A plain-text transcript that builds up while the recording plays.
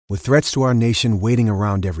With threats to our nation waiting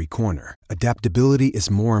around every corner, adaptability is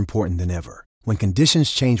more important than ever. When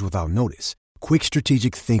conditions change without notice, quick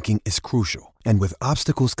strategic thinking is crucial. And with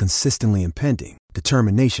obstacles consistently impending,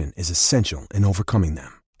 determination is essential in overcoming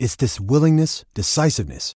them. It's this willingness,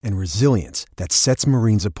 decisiveness, and resilience that sets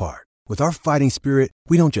Marines apart. With our fighting spirit,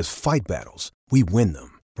 we don't just fight battles, we win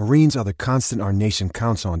them. Marines are the constant our nation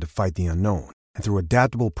counts on to fight the unknown. And through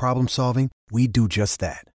adaptable problem solving, we do just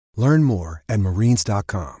that. Learn more at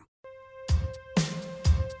marines.com.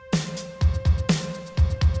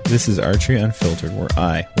 This is Archery Unfiltered, where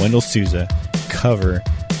I, Wendell Souza, cover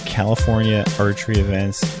California archery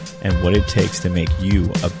events and what it takes to make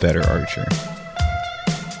you a better archer.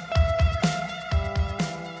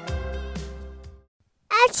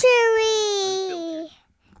 Archery!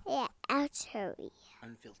 Yeah, archery.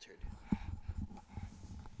 Unfiltered.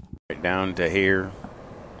 Right down to here.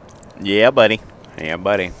 Yeah, buddy. Yeah,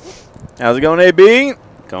 buddy. How's it going, AB?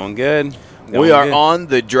 Going good. We are on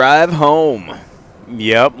the drive home.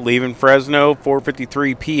 Yep, leaving Fresno,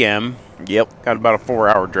 4:53 p.m. Yep. Got about a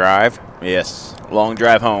 4-hour drive. Yes, long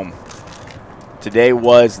drive home. Today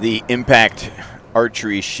was the Impact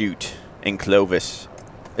Archery Shoot in Clovis.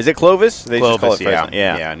 Is it Clovis? They Clovis, just call it yeah. Fresno.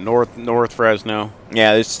 Yeah. Yeah, North Fresno.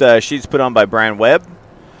 Yeah, this shoot's put on by Brian Webb,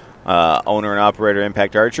 owner and operator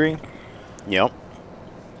Impact Archery. Yep.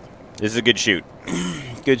 This is a good shoot.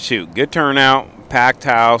 Good shoot. Good turnout. Packed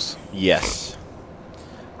house. Yes.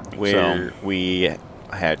 We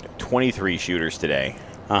had 23 shooters today.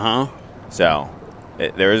 Uh-huh. So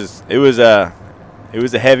it was a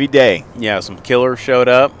heavy day. Yeah, some killers showed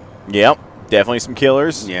up. Yep, definitely some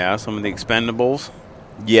killers. Yeah, some of the expendables.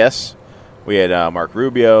 Yes. We had Mark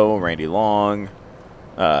Rubio, Randy Long,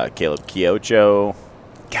 Caleb Kiocho.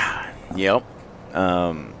 God. Yep.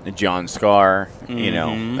 John Scar. Mm-hmm. You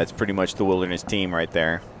know, that's pretty much the Wilderness team right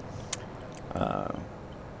there.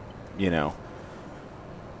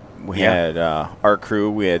 We had our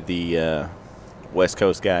crew. We had the West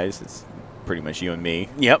Coast guys. It's pretty much you and me.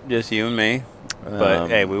 Yep, just you and me. But,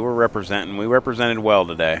 hey, we were representing. We represented well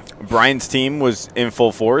today. Brian's team was in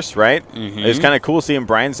full force, right? Mm-hmm. It was kind of cool seeing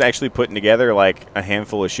Brian's actually putting together, like, a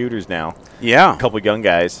handful of shooters now. Yeah. A couple young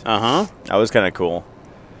guys. Uh-huh. That was kind of cool.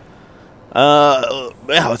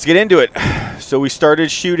 Yeah, let's get into it. So we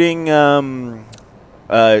started shooting 2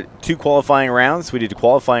 qualifying rounds. We did a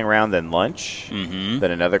qualifying round, then lunch, then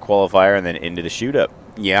another qualifier, and then into the shoot-up.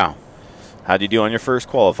 Yeah. How'd you do on your first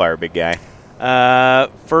qualifier, big guy?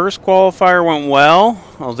 First qualifier went well.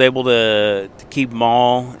 I was able to keep them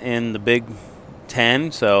all in the Big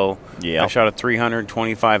 10, so Yep. I shot a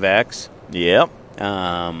 325X. Yep.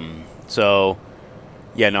 So,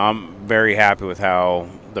 yeah, no, I'm very happy with how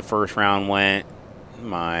the first round went.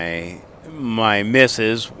 My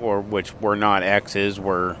misses, which were not X's,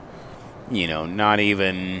 were, not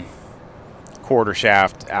even quarter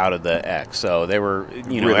shaft out of the X. So they were,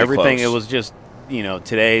 Really everything. close. It was just,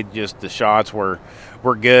 today just the shots were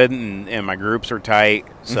good and my groups are tight.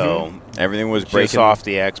 So Everything was just breaking off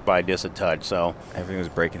the X by just a touch. So Everything was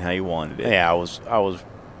breaking how you wanted it. yeah, I was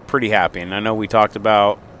pretty happy. And I know we talked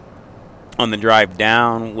about on the drive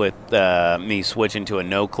down with me switching to a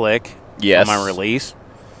no click Yes. on my release.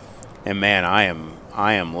 And man, I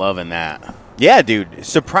am loving that. Yeah, dude.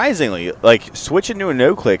 Surprisingly, like, switching to a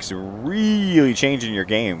no-click's really changing your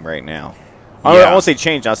game right now. I won't say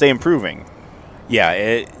changing. I'll say improving. Yeah,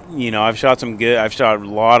 I've shot a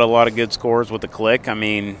lot of good scores with the click. I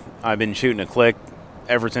mean, I've been shooting a click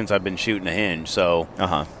ever since I've been shooting a hinge. So,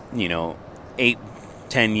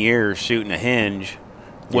 8-10 years shooting a hinge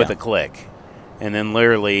with a click. And then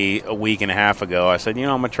literally a week and a half ago, I said, I'm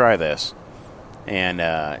going to try this. And,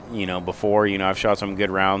 before, I've shot some good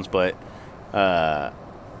rounds, but I've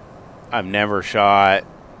never shot,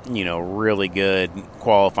 really good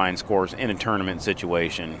qualifying scores in a tournament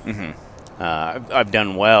situation. I've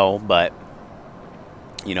done well, but,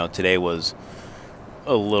 today was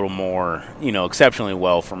a little more, exceptionally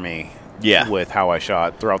well for me. Yeah. With how I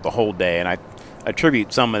shot throughout the whole day. And I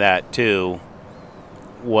attribute some of that to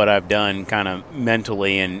what I've done kind of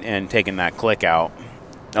mentally and taking that click out.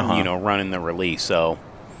 Running the release. So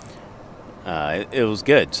it was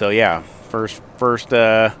good. So yeah, first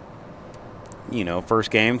game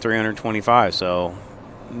 325. So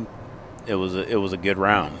it was a good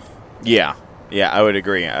round. Yeah, I would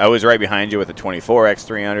agree. I was right behind you with a 24x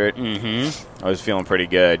 300. I was feeling pretty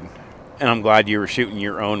good. And I'm glad you were shooting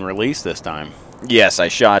your own release this time. Yes, I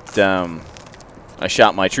shot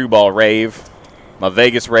my True Ball Rave, my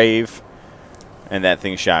Vegas Rave, and that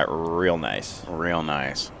thing shot real nice. Real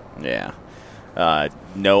nice. Yeah.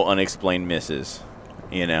 No unexplained misses.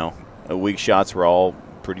 Weak shots were all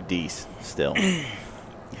pretty decent still.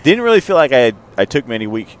 Didn't really feel like I took many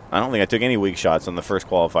weak. I don't think I took any weak shots on the first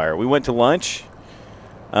qualifier. We went to lunch.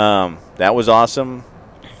 That was awesome.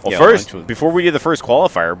 Well, Yeah, first, lunch was- before we did the first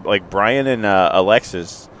qualifier, like Brian and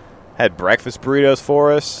Alexis had breakfast burritos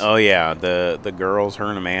for us. Oh yeah, the girls, her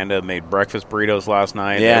and Amanda, made breakfast burritos last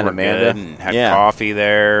night. Yeah, They and were Amanda. good and had Yeah. coffee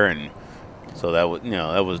there, and so that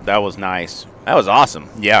was nice. That was awesome.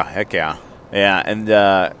 Yeah, heck yeah. Yeah, and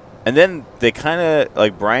then they kind of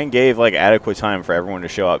like Brian gave like adequate time for everyone to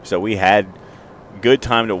show up, so we had good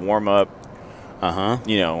time to warm up.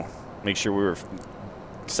 You know, make sure we were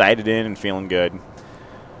sighted in and feeling good.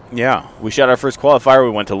 Yeah. We shot our first qualifier.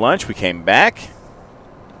 We went to lunch. We came back,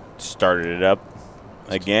 started it up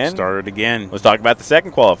again. Started again. Let's talk about the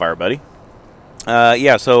second qualifier, buddy.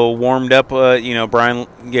 Yeah, so warmed up. Brian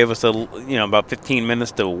gave us about 15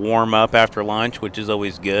 minutes to warm up after lunch, which is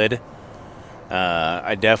always good.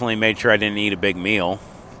 I definitely made sure I didn't eat a big meal.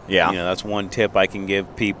 Yeah. That's one tip I can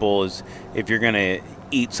give people is if you're gonna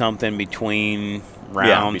eat something between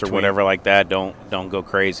rounds or whatever like that, don't go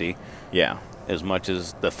crazy. Yeah. As much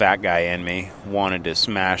as the fat guy in me wanted to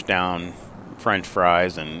smash down French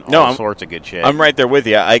fries and No, all sorts of good shit. I'm right there with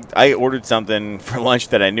you. I ordered something for lunch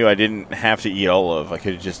that I knew I didn't have to eat all of. I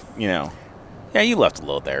could have just, Yeah, you left a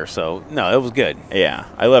little there, so no, it was good. Yeah,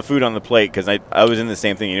 I left food on the plate because I was in the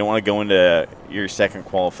same thing. You don't want to go into your second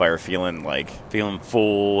qualifier feeling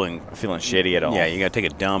Full and feeling shitty at all. yeah, you got to take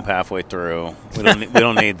a dump halfway through. We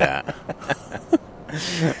don't need that.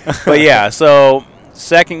 But yeah, so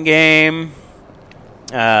second game,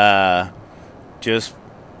 just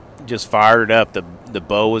fired it up. The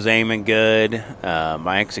bow was aiming good.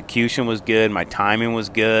 My execution was good. My timing was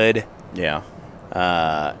good. Yeah.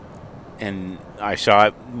 And I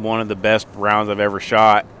shot one of the best rounds I've ever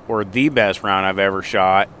shot, or the best round I've ever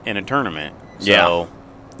shot in a tournament. So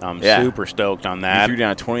I'm super stoked on You that. threw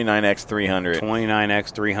down 29x300.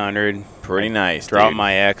 29x300. Pretty nice. Dropped dude.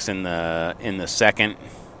 my X in the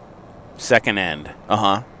second end.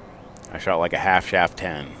 Uh-huh. I shot like a half shaft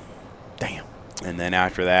 10. Damn. And then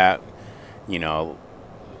after that,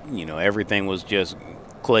 everything was just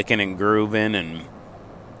clicking and grooving and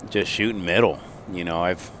just shooting middle.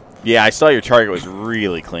 Yeah, I saw your target was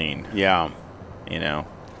really clean. Yeah.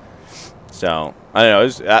 So I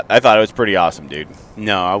don't know. I thought it was pretty awesome, dude.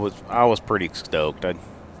 No, I was pretty stoked.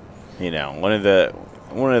 One of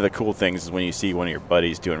the cool things is when you see one of your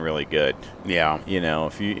buddies doing really good. Yeah.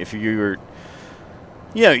 If you were,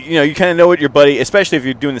 you kind of know what your buddy, especially if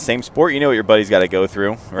you're doing the same sport, you know what your buddy's got to go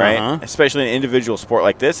through, right? Uh-huh. Especially in an individual sport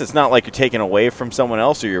like this, it's not like you're taking away from someone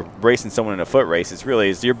else or you're racing someone in a foot race.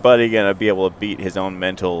 Is your buddy gonna be able to beat his own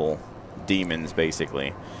mental demons,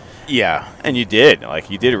 basically? Yeah. And you did.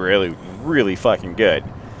 You did really, really fucking good.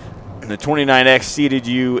 The 29X seated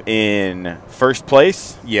you in first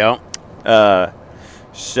place. Yep.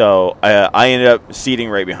 So I ended up seating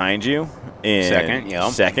right behind you in Second, yeah.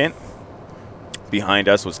 Second. Behind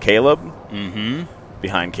us was Caleb. Mm-hmm.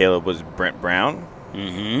 Behind Caleb was Brent Brown.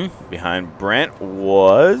 Mm-hmm. Behind Brent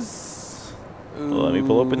was... Let me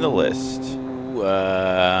pull open the list.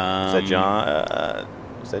 Is Is that John?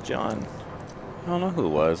 Was that John? I don't know who it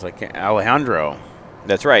was. Alejandro.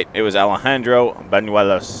 That's right. It was Alejandro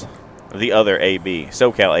Banuelos, the other AB,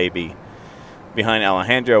 SoCal AB. Behind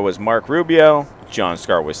Alejandro was Mark Rubio. John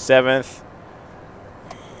Scar was 7th.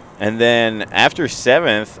 And then after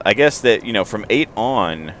 7th, I guess that, from 8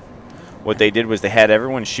 on, what they did was they had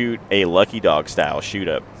everyone shoot a Lucky Dog style shoot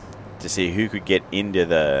up to see who could get into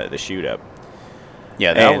the shoot up.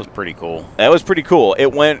 Yeah, that And was pretty cool. That was pretty cool. It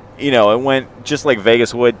went just like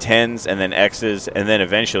Vegas would, 10s and then X's, and then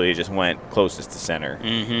eventually it just went closest to center.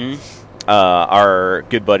 Mm-hmm. Our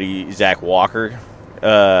good buddy Zach Walker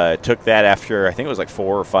took that after, I think it was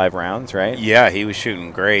 4 or 5 rounds, right? Yeah, he was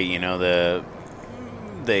shooting great.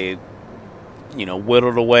 They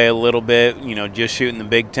whittled away a little bit, just shooting the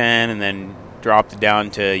Big Ten, and then dropped it down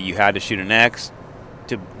to you had to shoot an X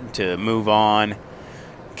to move on.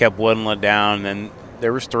 Kept whittling it down, and then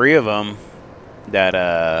there was 3 of them that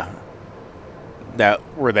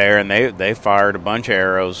were there, and they fired a bunch of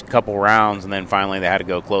arrows, a couple rounds, and then finally they had to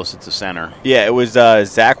go closest to center. Yeah, it was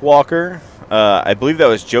Zach Walker. I believe that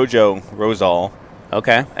was JoJo Rosal.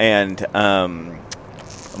 Okay. And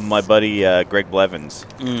my buddy Greg Blevins.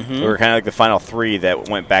 Mm-hmm. We were kind of like the final 3 that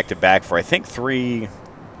went back to back for I think 3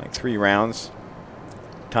 rounds,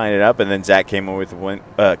 tying it up, and then Zach came away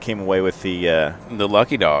with the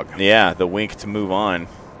Lucky Dog. Yeah, the wink to move on.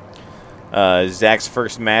 Zach's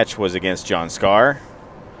first match was against John Scar,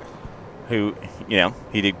 who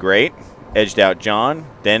he did great, edged out John.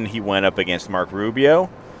 Then he went up against Mark Rubio,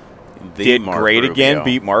 did Mark great Rubio. again,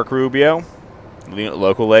 beat Mark Rubio,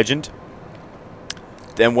 local legend.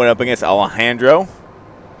 Then went up against Alejandro.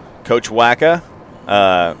 Coach Wacka.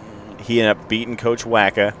 He ended up beating Coach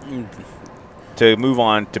Wacka to move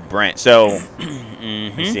on to Brent. So,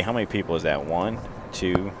 let's see, how many people is that? 1,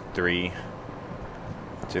 2, 3.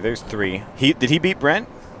 So there's 3. Did he beat Brent?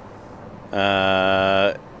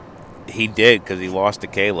 He did because he lost to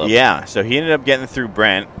Caleb. Yeah, so he ended up getting through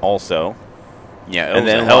Brent also. Yeah, it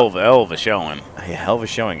was a hell of a showing. A hell of a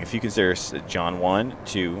showing. If you consider John 1,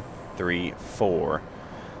 2, 3, 4,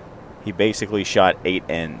 he basically shot 8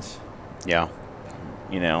 ends. Yeah.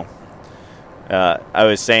 You know, I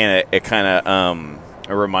was saying it kind of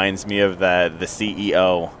reminds me of the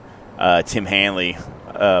CEO, Tim Hanley,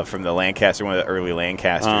 from the Lancaster, one of the early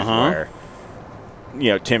Lancasters, where, you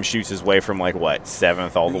know, Tim shoots his way from like what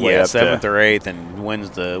 7th all the way up 7th to, or 8th, and wins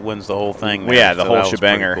the whole thing. Well, yeah, the whole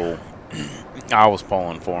shebanger. Cool. I was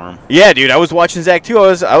pulling for him. Yeah, dude, I was watching Zach too.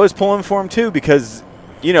 I was pulling for him too because,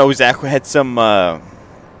 you know, Zach had some,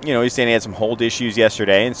 you know, he's saying he had some hold issues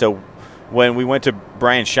yesterday, and so when we went to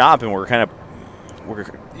Brian's shop and we're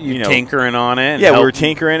you know, tinkering on it. Yeah, we were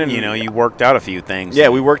tinkering, and you know, you worked out a few things. Yeah,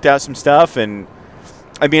 we worked out some stuff, and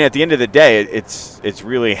I mean, at the end of the day, it's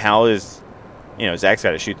really how is, you know, Zach's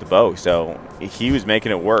got to shoot the bow, so he was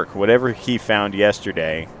making it work. Whatever he found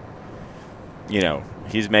yesterday, you know,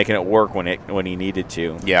 he's making it work when he needed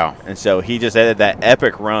to. Yeah, and so he just added that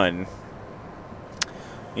epic run.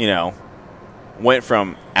 You know, went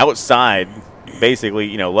from outside, basically,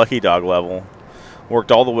 you know, lucky dog level,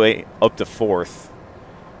 worked all the way up to 4th.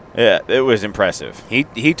 Yeah, it was impressive.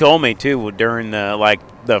 He told me too during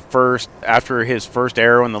after his first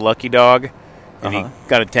arrow in the lucky dog, and he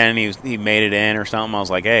got a 10. He made it in or something. I was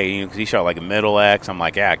like, hey, you know, 'cause he shot like a middle X. I'm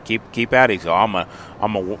like, yeah, keep at it. So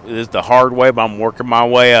this is the hard way, but I'm working my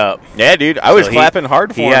way up. Yeah, dude, I was clapping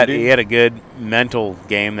hard for him. Dude. He had a good mental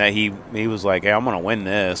game that he was like, hey, I'm gonna win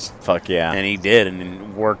this. Fuck yeah, and he did, and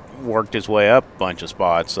then worked his way up a bunch of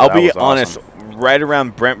spots. So I'll be honest. Right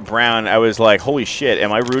around Brent Brown, I was like, holy shit,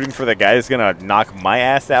 am I rooting for the guy that's going to knock my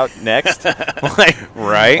ass out next? Like,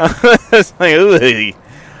 right? It's like, ugh.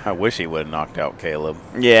 I wish he would have knocked out Caleb.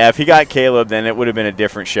 Yeah, if he got Caleb, then it would have been a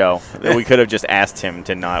different show. We could have just asked him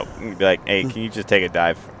to not be like, hey, can you just take a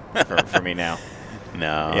dive for me now?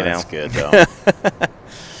 No, you that's good, though.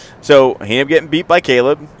 So he ended up getting beat by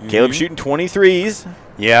Caleb. Caleb shooting 23s.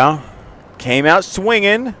 Yeah. Came out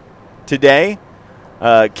swinging today.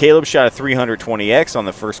 Caleb shot a 320X on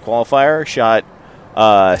the first qualifier, shot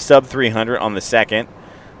sub 300 on the second.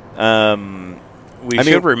 We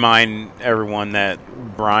should remind everyone that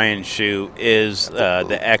Brian's shoot is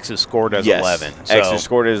the X is scored as 11. So. X is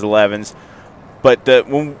scored as 11s. But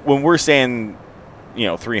when we're saying, you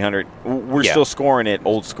know, 300, we're still scoring it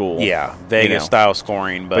old school. Yeah, Vegas style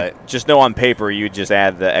scoring. But just know on paper you just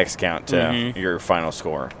add the X count to your final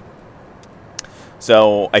score.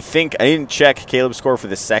 So I think I didn't check Caleb's score for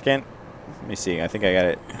the second. Let me see. I think I got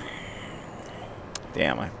it.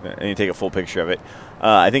 Damn, I need to take a full picture of it.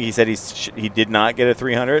 I think he said he did not get a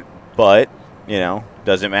 300, but, you know,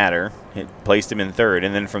 doesn't matter. It placed him in 3rd,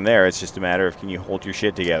 and then from there it's just a matter of can you hold your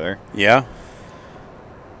shit together. Yeah.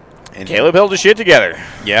 And Caleb held his shit together.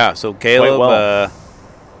 Yeah, so Caleb,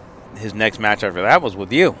 his next match after that was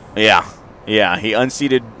with you. Yeah. Yeah, he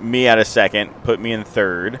unseated me at a 2nd, put me in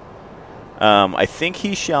 3rd. I think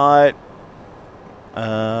he shot,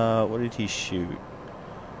 what did he shoot?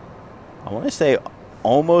 I want to say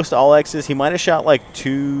almost all X's. He might have shot like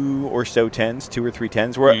 2 or 3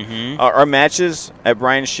 10s. Where our matches at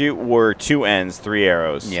Brian's shoot were 2 ends, 3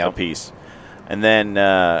 arrows apiece. And then,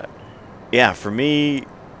 for me,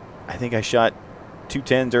 I think I shot 2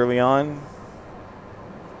 10s early on.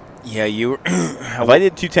 Yeah, you. If I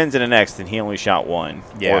did 2 10s in an X, then he only shot 1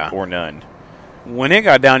 or none. When it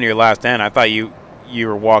got down to your last end, I thought you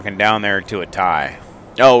were walking down there to a tie.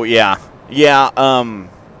 Oh, yeah. Yeah,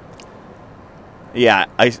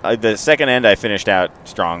 I the second end I finished out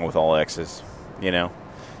strong with all X's, you know.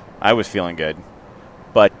 I was feeling good.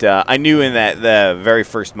 But I knew in the very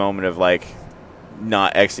first moment of, like,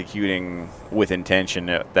 not executing with intention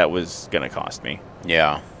that was going to cost me.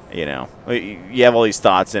 Yeah. You know, you have all these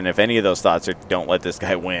thoughts, and if any of those thoughts are don't let this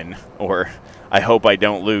guy win or I hope I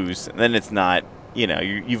don't lose, then it's not, you know,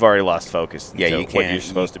 you've already lost focus. Yeah, you can't. What you're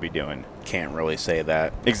supposed to be doing. Can't really say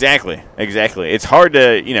that. Exactly. It's hard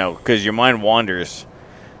to, you know, because your mind wanders,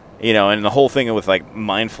 you know, and the whole thing with, like,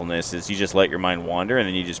 mindfulness is you just let your mind wander and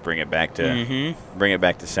then you just bring it back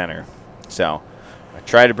to center. So I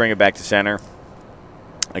tried to bring it back to center.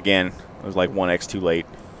 Again, it was like 1X too late.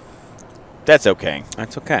 That's okay.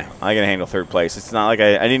 That's okay. I can handle 3rd place. It's not like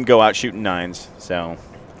I didn't go out shooting 9s, so.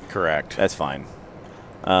 Correct. That's fine.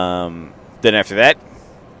 Then after that,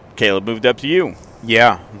 Caleb moved up to you.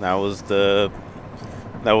 Yeah, that was the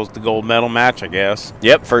gold medal match, I guess.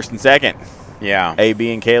 Yep, first and second. Yeah.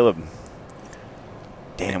 AB and Caleb.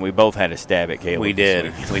 Damn, we both had a stab at Caleb. We did,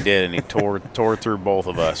 and he tore through both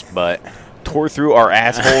of us, but Tore through our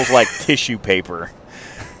assholes like tissue paper.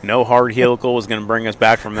 no hard helical was going to bring us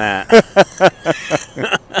back from that.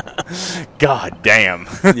 God damn.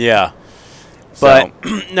 Yeah. So-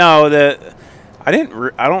 But no,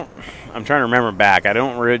 I'm trying to remember back. I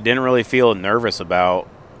didn't really feel nervous about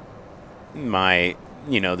my,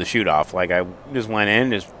 the shoot off. Like I just went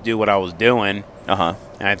in, just do what I was doing. Uh-huh.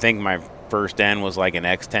 And I think my first end was like an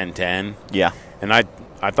X1010. Yeah. And I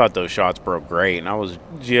thought those shots broke great, and I was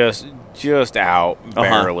just out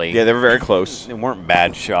barely. Yeah, they were very close. They weren't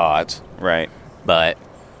bad shots, Right. but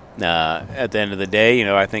at the end of the day,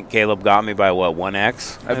 I think Caleb got me by what,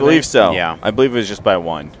 1x? I believe so. Yeah. I believe it was just by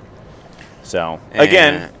 1. So,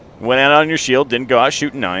 again, went out on your shield, didn't go out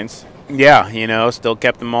shooting 9s. Yeah, still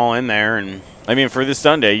kept them all in there, and I mean, for this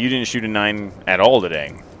Sunday, you didn't shoot a 9 at all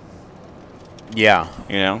today. yeah,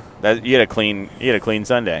 That you had a clean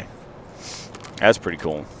Sunday. That's pretty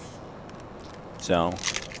cool. So,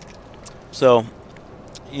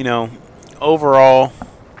 overall,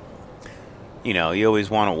 you always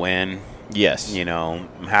want to win. yes. I'm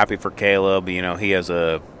happy for Caleb. He has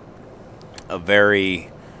a very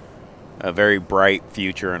bright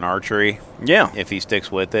future in archery Yeah. if he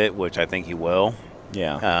sticks with it, which I think he will.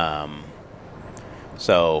 Yeah.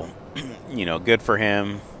 So, good for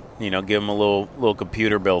him. Give him a little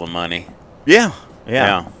computer bill of money. Yeah.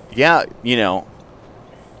 Yeah. Yeah.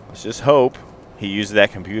 Let's just hope he uses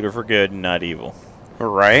that computer for good and not evil.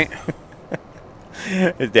 Right?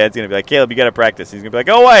 His dad's going to be like, Caleb, you got to practice. He's going to be like,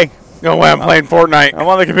 go away. No way, I'm playing Fortnite. I'm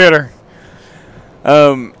on the computer.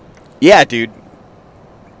 Yeah, dude.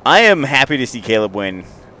 I am happy to see Caleb win.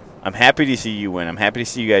 I'm happy to see you win. I'm happy to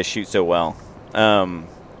see you guys shoot so well.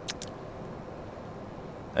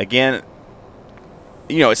 Again,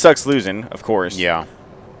 it sucks losing, of course. Yeah.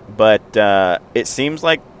 But it seems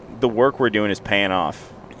like the work we're doing is paying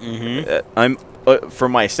off. Mm-hmm. For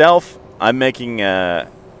myself, I'm making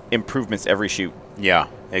improvements every shoot. Yeah,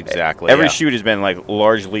 exactly. Every yeah. shoot has been like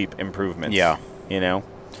large leap improvements. Yeah.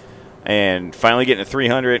 And finally getting to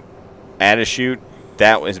 300 at a shoot,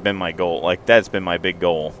 that has been my goal. Like, that's been my big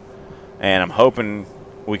goal. And I'm hoping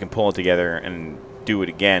we can pull it together and do it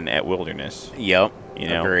again at Wilderness. Yep.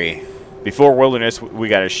 Agree. Before Wilderness, we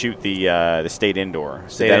got to shoot the state indoor.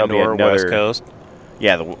 So State that'll be indoor, another, West Coast.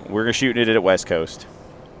 Yeah, we're gonna shooting it at West Coast.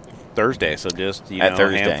 Thursday, so just At a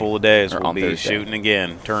Thursday. handful of days Or we'll on be Thursday. shooting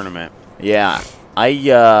again tournament. Yeah,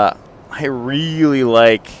 I really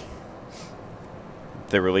like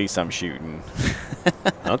the release I'm shooting.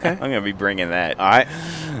 Okay. I'm gonna be bringing that. I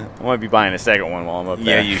might be buying a second one while I'm up yeah,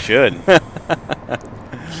 there. you should.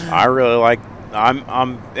 I really like.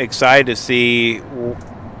 I'm excited to see,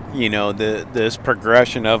 this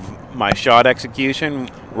progression of my shot execution,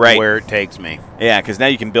 Right. where it takes me. Yeah, because now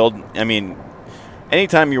you can build. I mean,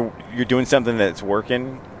 anytime you're doing something that's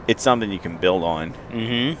working, it's something you can build on.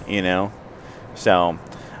 Mm-hmm. So,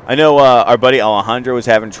 I know our buddy Alejandro was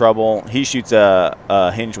having trouble. He shoots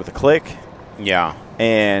a hinge with a click, Yeah.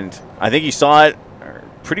 and I think you saw it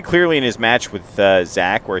pretty clearly in his match with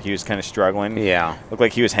Zach, where he was kind of struggling. Yeah. Looked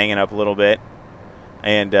like he was hanging up a little bit.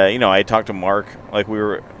 And, I talked to Mark, like we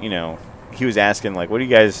were, he was asking, like, what do you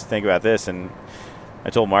guys think about this? And I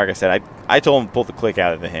told Mark, I said, I told him to pull the click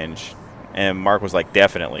out of the hinge. And Mark was like,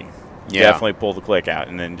 definitely. Yeah. Definitely pull the click out.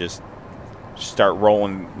 And then just start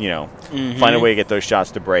rolling, find a way to get those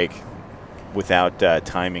shots to break without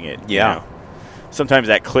timing it. Yeah. Sometimes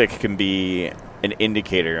that click can be an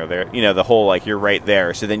indicator of the whole, like, you're right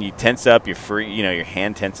there. So then you tense up, you're free, your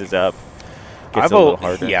hand tenses up. Gets a little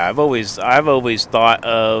harder. Yeah, I've always thought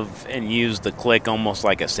of and used the click almost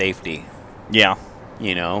like a safety. Yeah.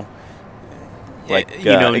 Like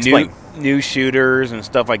explain. new shooters and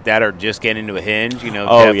stuff like that are just getting into a hinge.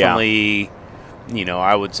 Oh, definitely.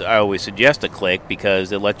 I always suggest a click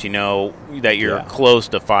because it lets you know that you're close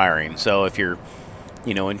to firing. So if you're,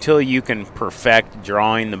 until you can perfect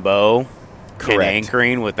drawing the bow Correct. and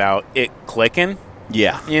anchoring without it clicking,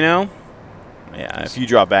 Yeah. Yeah, If you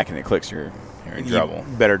drop back and it clicks, you're in trouble.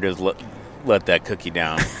 You better just let that cookie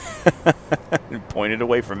down. Point it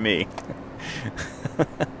away from me.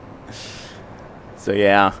 So,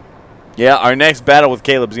 yeah. Yeah, our next battle with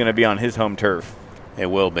Caleb is going to be on his home turf. It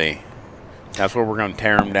will be. That's where we're going to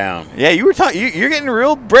tear him down. Yeah, you were you're getting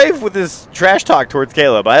real brave with this trash talk towards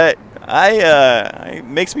Caleb. It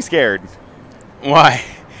makes me scared. Why?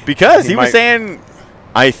 Because he was saying,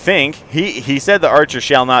 I think, he said the archer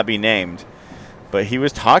shall not be named. But he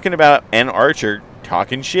was talking about an archer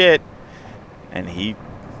talking shit and he,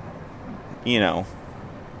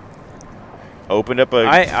 opened up a.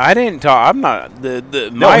 I didn't talk. I'm not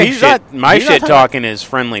No, my he's shit. not- My he's not shit talking- talking is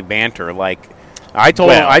friendly banter. Like I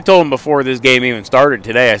told him before this game even started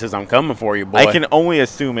today. I says I'm coming for you, boy. I can only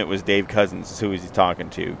assume it was Dave Cousins who was he talking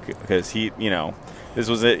to, because he, this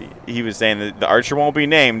was it. He was saying that the Archer won't be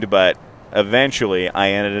named, but eventually I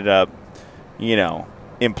ended up,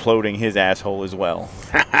 imploding his asshole as well.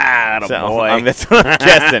 So boy. that's what I'm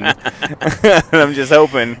guessing. I'm just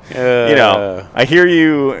hoping, I hear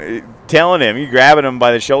you telling him, you grabbing him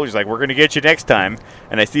by the shoulders, like, we're going to get you next time.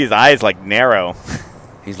 And I see his eyes, like, narrow.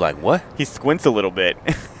 He's like, what? He squints a little bit.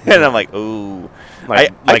 And I'm like, ooh.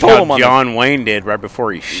 Like I told how him on John Wayne did right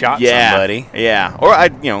before he shot somebody. Yeah. Or,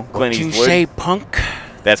 Clint What you Eastwood. say, punk?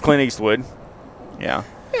 That's Clint Eastwood. Yeah.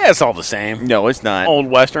 Yeah, it's all the same. No, it's not. Old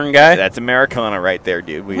Western guy. That's Americana right there,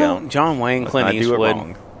 dude. We Well, don't. John Wayne, Let's Clint not do it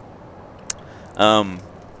Eastwood. wrong.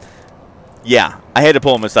 Yeah, I had to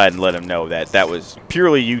pull him aside and let him know that was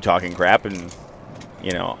purely you talking crap, and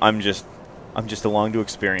I'm just along to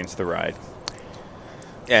experience the ride.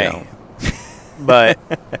 Hey, but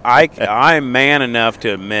I'm man enough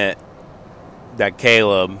to admit that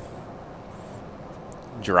Caleb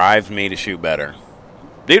drives me to shoot better.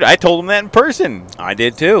 Dude, I told him that in person I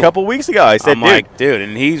did too. a couple weeks ago. I said, I'm like, dude,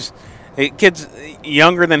 and kid's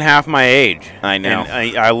younger than half my age. I know.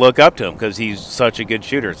 And I look up to him because he's such a good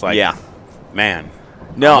shooter. It's like, yeah. Man,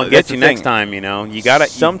 No, I'll get that's you the next thing. time. You got to.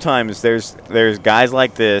 Sometimes there's guys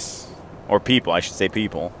like this, or people, I should say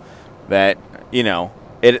people, that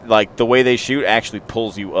it like the way they shoot actually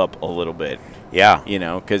pulls you up a little bit. Yeah.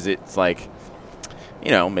 Because it's like,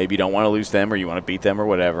 maybe you don't want to lose them or you want to beat them or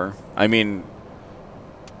whatever. I mean,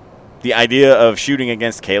 the idea of shooting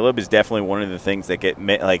against Caleb is definitely one of the things that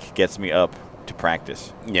gets me up to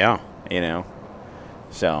practice. Yeah.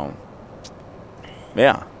 So,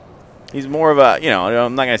 yeah. He's more of a,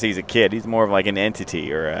 I'm not going to say he's a kid. He's more of like an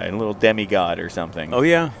entity or a little demigod or something. Oh,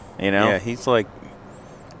 yeah. Yeah, he's like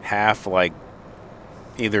half like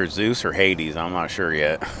either Zeus or Hades. I'm not sure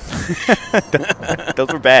yet. Those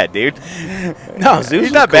were bad, dude. No, Zeus He's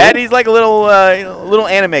was not cool. bad. He's like a little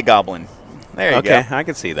anime goblin. There you go. Okay, I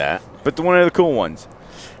can see that. But one of the cool ones.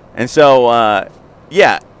 And so,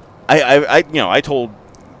 yeah, I told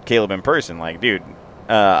Caleb in person, like, dude,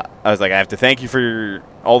 I was like, I have to thank you for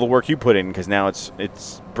all the work you put in, because now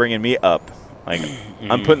it's bringing me up. Like,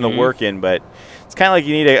 I'm putting the work in, but it's kind of like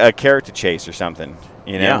you need a character chase or something,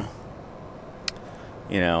 Yeah.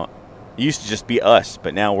 It used to just be us,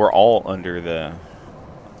 but now we're all under the,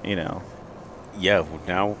 Yeah,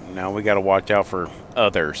 now we got to watch out for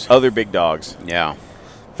others. other big dogs. Yeah.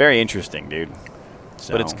 Very interesting, dude.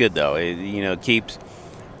 So. But it's good though. It keeps.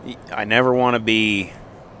 I never want to be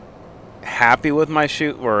happy with my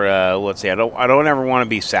shoot, or let's see. I don't ever want to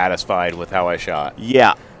be satisfied with how I shot.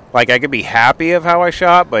 Yeah. Like I could be happy of how I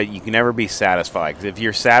shot, but you can never be satisfied. Because if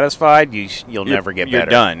you're satisfied, you'll never get You're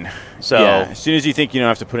better. done. So yeah, as soon as you think you don't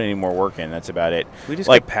have to put any more work in, that's about it. we just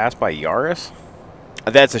like get passed by Yaris.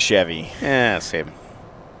 that's a Chevy. Yeah, same.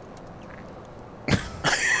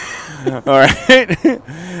 All right.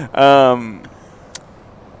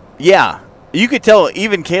 Yeah, you could tell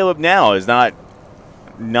even Caleb now is not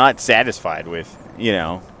satisfied with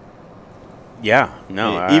Yeah,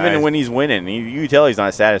 no. even when he's winning, you can tell he's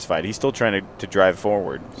not satisfied. He's still trying to drive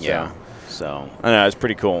forward. So. Yeah. So I know it's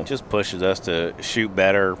pretty cool. just pushes us to shoot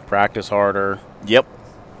better, practice harder. Yep.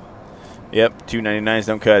 299s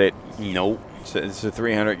don't cut it. Nope. It's a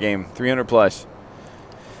 300 game, 300 plus.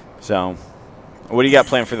 So, what do you got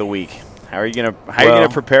planned for the week? How are you gonna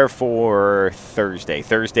prepare for Thursday?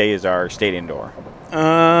 Thursday is our state indoor.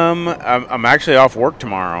 I'm actually off work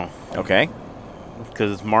tomorrow Okay,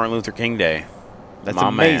 because it's Martin Luther King Day. that's My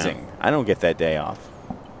amazing. man. I don't get that day off.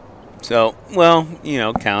 So,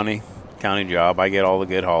 county job. I get all the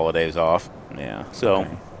good holidays off. Yeah. So,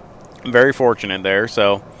 okay. I'm very fortunate there.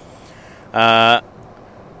 So,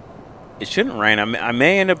 it shouldn't rain. I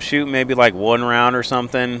may end up shooting maybe like one round or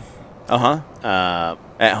something. At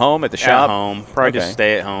home, at the shop, At home, probably Okay. just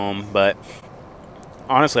stay at home. But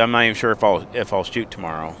honestly, I'm not even sure if I'll shoot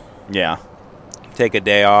tomorrow. Yeah. Take a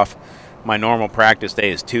day off. My normal practice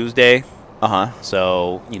day is Tuesday. So,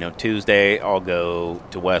 So, Tuesday I'll go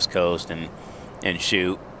to West Coast and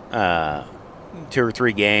shoot 2 or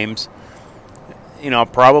 3 games. I'll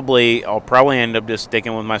probably end up just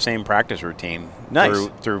sticking with my same practice routine Nice.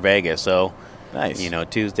 through Vegas. So, nice.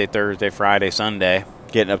 Tuesday, Thursday, Friday, Sunday.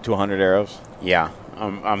 Getting up to 100 arrows. Yeah,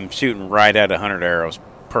 I'm shooting right at 100 arrows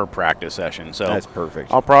per practice session. So That's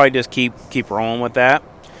perfect. I'll probably just keep rolling with that.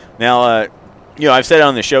 Now, I've said it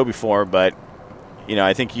on the show before, but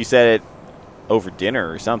I think you said it over dinner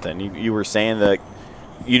or something. You were saying that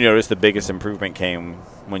you noticed the biggest improvement came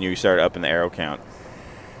when you started up in the arrow count.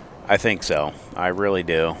 I think so. I really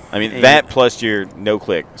do. I mean, that plus your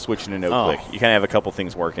no-click, switching to no-click. You kind of have a couple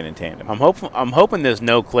things working in tandem. I'm hoping this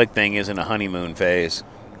no-click thing isn't a honeymoon phase.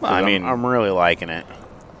 Well, I mean, I'm really liking it.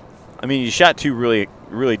 I mean, you shot 2 really,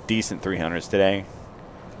 really decent 300s today.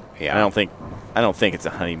 Yeah. I don't think it's a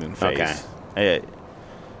honeymoon phase. Okay.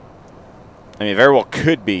 I mean, it very well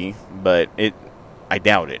could be, but I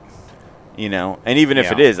doubt it. You know, and even if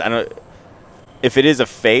Yeah. it is, if it is a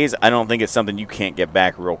phase, I don't think it's something you can't get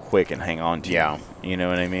back real quick and hang on to. Yeah. You know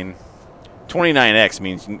what I mean? 29X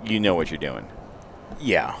means you know what you're doing.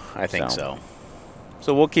 Yeah, I think so.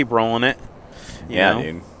 So we'll keep rolling it. you Yeah, know?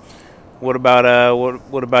 dude. What about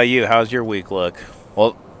what about you? How's your week look?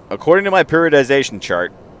 Well, according to my periodization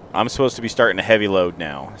chart, I'm supposed to be starting a heavy load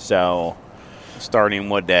now. So Starting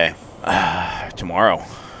what day? tomorrow.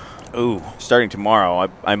 Ooh. Starting tomorrow,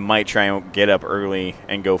 I might try and get up early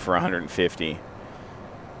and go for 150.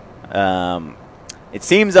 It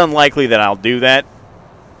seems unlikely that I'll do that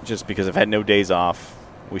just because I've had no days off.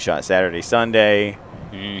 We shot Saturday, Sunday.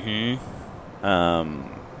 Mm-hmm.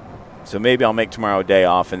 So maybe I'll make tomorrow a day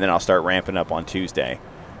off, and then I'll start ramping up on Tuesday.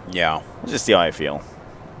 Yeah. We'll just see how I feel.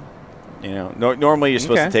 You know, normally you're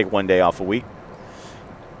supposed to take one day off a week.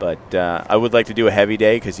 But I would like to do a heavy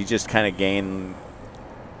day because you just kind of gain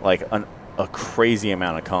like a crazy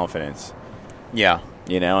amount of confidence. Yeah.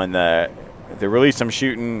 You know, and the release I'm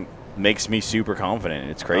shooting makes me super confident.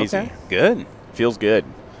 It's crazy. Okay. Good. Feels good.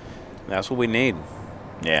 That's what we need.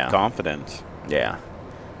 Yeah. Confidence. Yeah.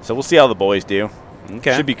 So we'll see how the boys do.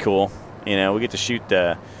 Okay. Should be cool. You know, we'll get to shoot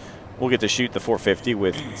the 450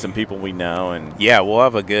 with some people we know and Yeah, we'll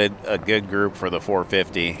have a good group for the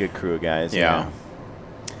 450. good crew of guys. Yeah.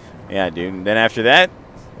 Yeah, dude. And then after that,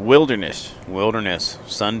 Wilderness. Wilderness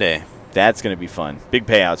Sunday. That's going to be fun. Big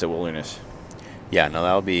payouts at Wilderness. Yeah, no,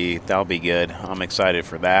 that'll be good. I'm excited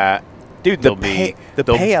for that. Dude, the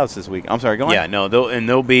payouts this week. I'm sorry, go on. Yeah, no,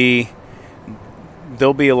 there'll be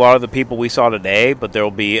a lot of the people we saw today, but there'll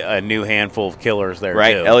be a new handful of killers there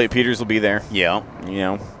Right. too. Elliot Peters will be there. Yeah. You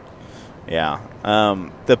know. Yeah.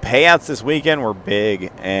 The payouts this weekend were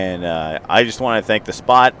big, and I just want to thank the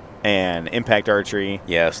Spot and Impact Archery.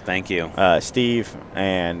 Yes, thank you. Steve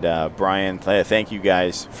and Brian, thank you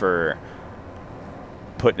guys for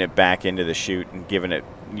putting it back into the shoot and giving it.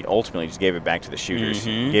 You ultimately just gave it back to the shooters.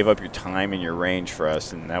 Mhm. You gave up your time and your range for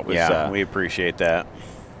us, and that was we appreciate that.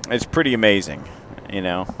 it's pretty amazing, you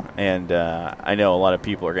know. And I know a lot of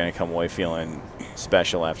people are going to come away feeling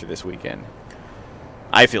special after this weekend.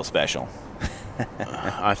 I feel special.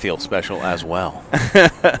 I feel special as well.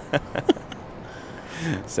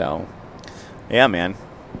 So, yeah, man.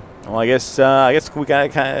 Well, I guess we got to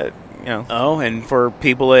kind of, you know. Oh, and for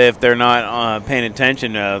people, if they're not paying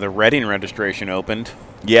attention, the Reading registration opened.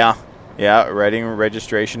 Yeah, Reading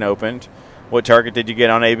registration opened. What target did you get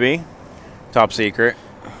on AB? Top secret.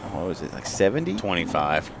 What was it, like 70?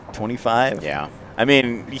 25. 25? Yeah. I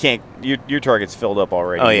mean, you can't. Your target's filled up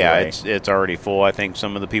already. Oh yeah, anyway. it's already full. I think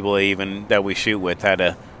some of the people that we shoot with had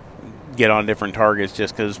to get on different targets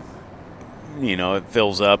just because, you know, it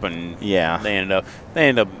fills up and Yeah. they end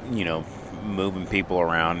up you know, moving people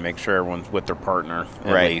around, make sure everyone's with their partner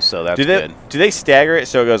at Right. least. So that's do good. they stagger it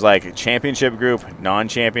so it goes like championship group,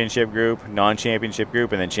 non-championship group, non-championship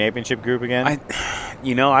group, and then championship group again?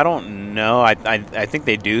 I don't know. I think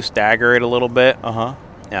they do stagger it a little bit. Uh-huh.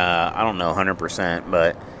 I don't know 100%,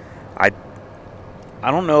 but I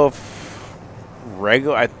don't know if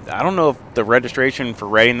I don't know if the registration for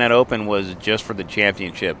Reading that open was just for the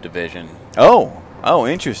championship division. Oh,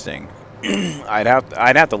 interesting. I'd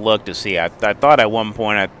have to look to see. I thought at one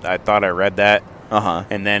point I thought I read that, Uh-huh.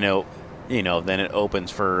 and then it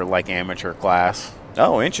opens for like amateur class.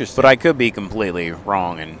 Oh, interesting. But I could be completely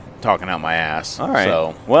wrong and talking out my ass. All right.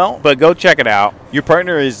 So, well, but go check it out. your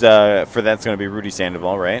partner is for that's going to be Rudy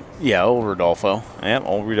Sandoval, right? Yeah, old Rodolfo. Yeah,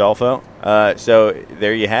 old Rudolfo. So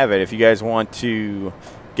there you have it. If you guys want to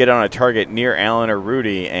get on a target near Alan or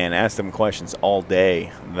Rudy and ask them questions all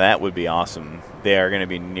day, that would be awesome. They are going to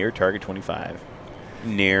be near target 25.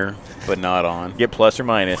 Near, but not on. Get plus or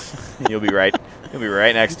minus. You'll be right. You'll be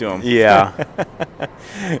right next to him. Yeah.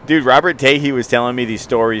 Dude, Robert Tahey was telling me these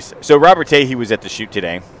stories. So Robert Tahey was at the shoot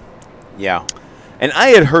today. Yeah. And I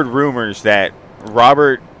had heard rumors that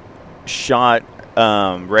Robert shot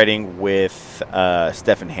Reading with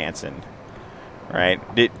Stefan Hansen, right?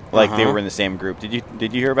 They were in the same group. Did you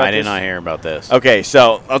hear about this? I did not hear about this. Okay,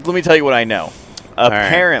 so let me tell you what I know. right.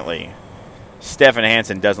 Apparently, Stefan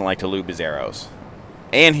Hansen doesn't like to lube his arrows.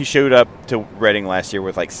 And he showed up to Reading last year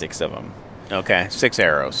with like 6 of them. Okay, 6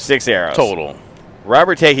 arrows. 6 arrows. Total.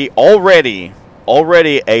 Robert Tahey,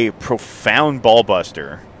 already a profound ball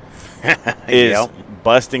buster, is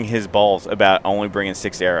busting his balls about only bringing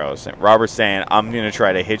 6 arrows. And Robert's saying, I'm going to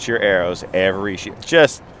try to hit your arrows every shoot.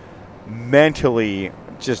 Just mentally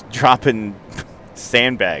just dropping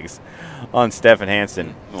sandbags on Stefan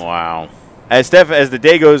Hansen. Wow. As the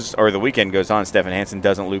day goes, or the weekend goes on, Stefan Hansen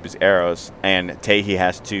doesn't loop his arrows, and Tahey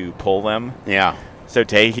has to pull them. Yeah. So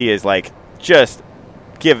Tahey is like just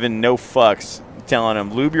giving no fucks, telling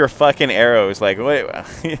him, lube your fucking arrows. Like, wait,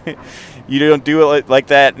 you don't do it like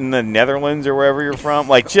that in the Netherlands or wherever you're from?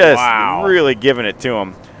 Like, just really giving it to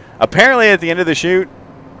him. Apparently, at the end of the shoot,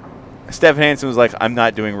 Stefan Hansen was like, I'm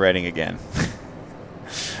not doing Reading again.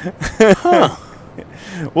 Huh.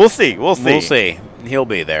 We'll see. We'll see. He'll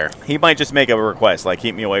be there. He might just make a request, like,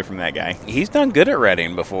 keep me away from that guy. He's done good at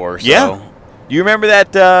Reading before. So. Yeah. You remember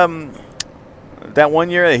that that one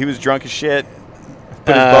year that he was drunk as shit,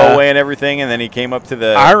 put his bow away and everything, and then he came up to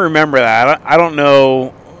the... I remember that. I don't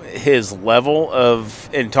know his level of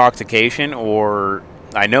intoxication, or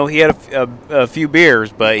I know he had a few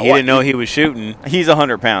beers, but he didn't know he was shooting. He's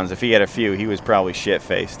 100 pounds. If he had a few, he was probably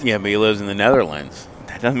shit-faced. Yeah, but he lives in the Netherlands.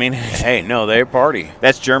 That doesn't mean anything. Hey, no, they party.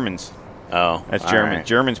 That's Germans. Oh, that's all German. right.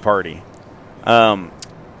 Germans party.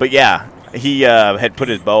 But yeah, he had put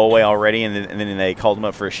his bow away already, and then they called him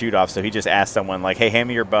up for a shoot-off. So he just asked someone, like, "Hey, hand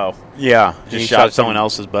me your bow." Yeah, just he shot someone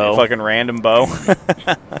else's bow. Fucking random bow.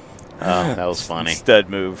 Oh, that was funny. Stud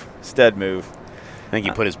move. I think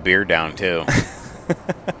he put his beer down too.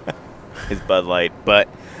 His Bud Light. But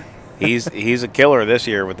he's a killer this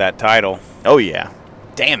year with that title. Oh yeah.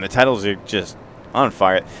 Damn, the titles are just on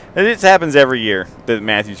fire. This happens every year that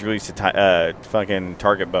Matthews released a fucking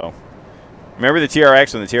target bow. Remember the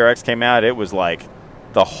TRX? When the TRX came out, it was like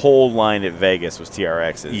the whole line at Vegas was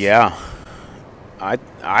TRXs. Yeah.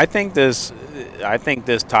 I think this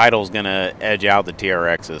title's gonna edge out the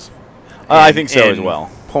TRXs. I think so as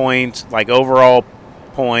well. Points, like overall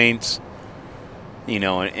points,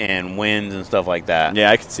 and wins and stuff like that.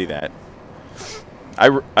 Yeah, I can see that.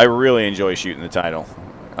 I really enjoy shooting the title.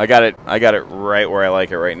 I got it right where I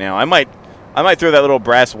like it right now. I might throw that little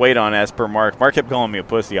brass weight on as per Mark. Mark kept calling me a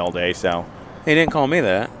pussy all day, so he didn't call me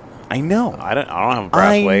that. I know. I don't have a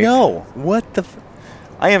brass weight. I know. What the?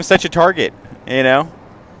 I am such a target.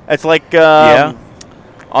 It's like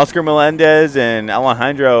Oscar Melendez and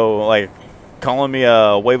Alejandro like calling me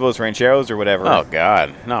huevos rancheros or whatever. Oh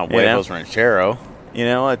God, not huevos ranchero.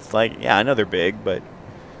 It's like, yeah, I know they're big, but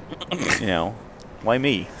why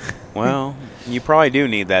me? Well, you probably do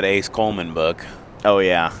need that Ace Coleman book. Oh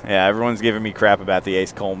yeah. Everyone's giving me crap about the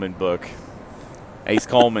Ace Coleman book. Ace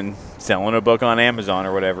Coleman selling a book on Amazon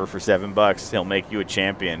or whatever for $7. He'll make you a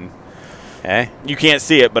champion. Hey, you can't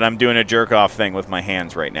see it, but I'm doing a jerk off thing with my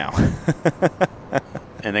hands right now.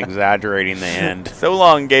 And exaggerating the end. So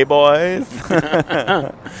long, gay boys.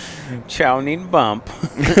 Chow need bump.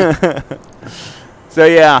 So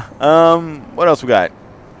yeah, what else we got?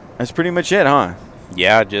 That's pretty much it, huh?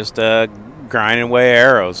 Yeah, just grinding away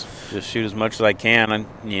arrows. Just shoot as much as I can,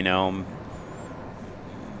 and I'm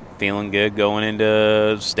feeling good going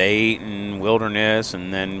into state and wilderness,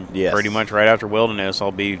 and then pretty much right after wilderness,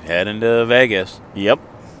 I'll be heading to Vegas. Yep.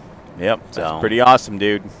 So that's pretty awesome,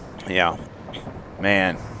 dude. Yeah.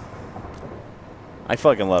 Man, I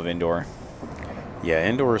fucking love indoor. Yeah,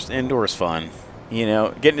 indoors fun.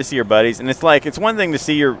 Getting to see your buddies, and it's one thing to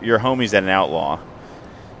see your homies at an outlaw,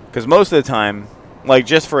 because most of the time, like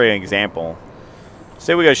just for an example,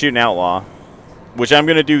 say we go shoot an outlaw, which I'm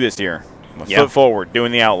going to do this year. Foot forward,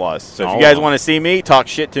 doing the outlaws. So if you guys want to see me, talk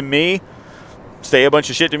shit to me, say a bunch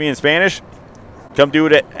of shit to me in Spanish, come do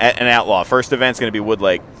it at an outlaw. First event's going to be Wood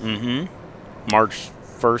Lake. Mm-hmm. March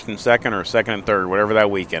 1st and 2nd or 2nd and 3rd, whatever that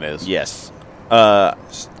weekend is. Yes. I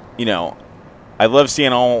love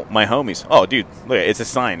seeing all my homies. Oh, dude, look, it's a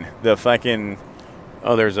sign. The fucking...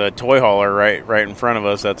 Oh, there's a toy hauler right in front of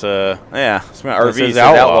us. That's a... Yeah, it's my RV. Says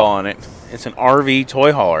outlaw on it. It's an RV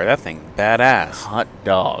toy hauler. That thing, badass. Hot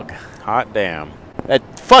dog. Hot damn.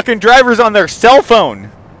 That fucking driver's on their cell phone.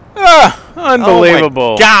 Unbelievable.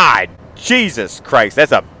 Oh my God. Jesus Christ.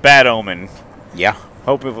 That's a bad omen. Yeah.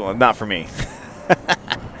 Hope not for me.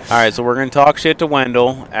 All right, so we're going to talk shit to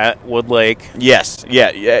Wendell at Wood Lake. Yes. Yeah.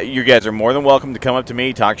 You guys are more than welcome to come up to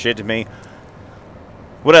me, talk shit to me.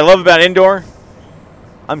 What I love about indoor,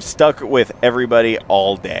 I'm stuck with everybody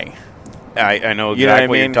all day. I know exactly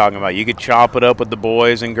what you're talking about. You could chop it up with the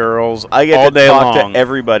boys and girls I get all to day talk long. to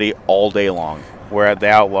everybody all day long. Where at the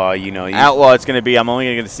Outlaw, Outlaw, it's going to be, I'm only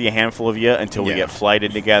going to see a handful of you until we get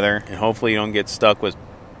flighted together. And hopefully you don't get stuck with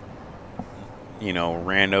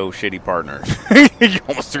rando shitty partners. You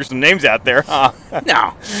almost threw some names out there, huh?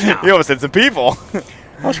 No. You almost said some people.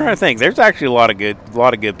 I was trying to think. There's actually a lot of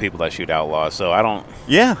good people that shoot outlaws. So I don't.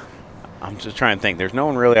 Yeah. I'm just trying to think. There's no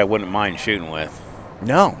one really I wouldn't mind shooting with.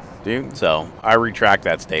 No, dude. So I retract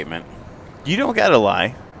that statement. You don't gotta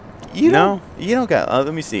lie. You No. don't got.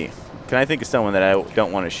 Let me see. Can I think of someone that I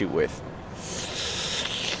don't want to shoot with?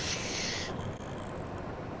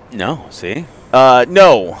 No. See.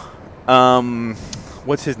 No.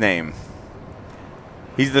 What's his name?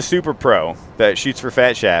 He's the super pro that shoots for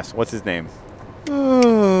fat shafts. What's his name?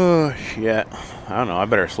 Oh shit. I don't know. I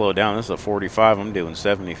better slow down. This is a 45. I'm doing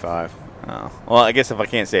 75. Oh. Well, I guess if I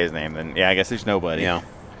can't say his name, then yeah, I guess there's nobody. Yeah.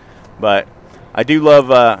 But I do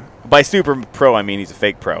love. By super pro, I mean he's a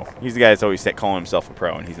fake pro. He's the guy that's always calling himself a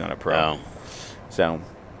pro, and he's not a pro. Oh. So.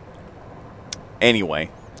 Anyway,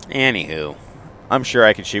 Anywho. I'm sure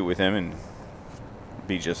I could shoot with him and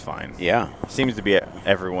be just fine. Yeah. Seems to be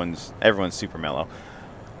everyone's super mellow.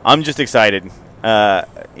 I'm just excited.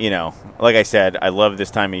 Like I said, I love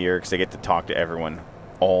this time of year because I get to talk to everyone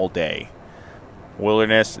all day.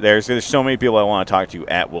 Wilderness, there's so many people I want to talk to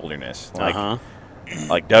at Wilderness.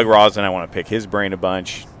 Like Doug Roslin, I want to pick his brain a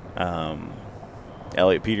bunch.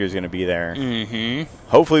 Elliot Peters going to be there. Mm-hmm.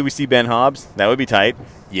 Hopefully we see Ben Hobbs. That would be tight.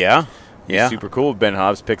 Yeah. Yeah. Super cool if Ben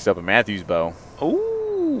Hobbs picks up a Matthews bow.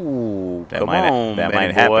 Ooh. That Come might on,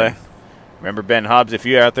 Benny happen. boy. Remember Ben Hobbs, if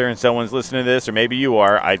you're out there and someone's listening to this, or maybe you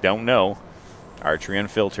are, I don't know. Archery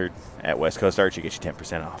Unfiltered at West Coast Archery gets you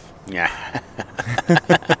 10% off. Yeah.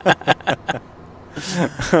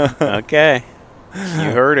 Okay. You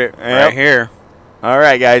heard it right here. All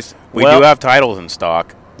right, guys. We do have titles in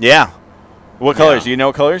stock. Yeah. What colors? Yeah. Do you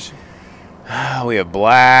know colors? We have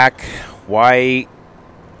black, white,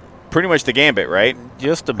 Pretty much the gambit, right?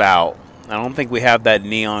 just about. I don't think we have that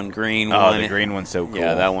neon green one. Oh, the green one's so cool.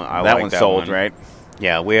 Yeah, that one. that one's sold, right?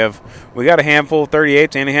 Yeah, we got a handful of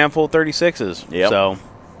 38s and a handful of 36s. Yep. So,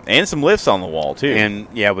 And some lifts on the wall, too. and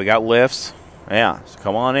yeah, we got lifts, yeah, so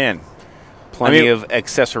come on in. plenty of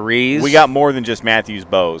accessories. We got more than just Matthews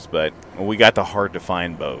bows, but we got the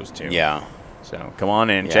hard-to-find bows, too. Yeah. So come on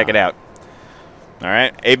in. Yeah. Check it out. All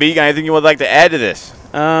right. AB, you got anything you would like to add to this?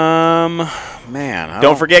 Man.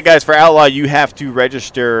 Don't forget, guys, for Outlaw, you have to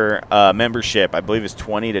register membership. I believe it's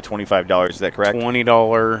 $20 to $25. Is that correct?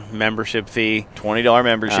 $20 membership fee. $20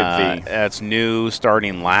 membership fee. That's new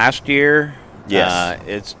starting last year. Yes.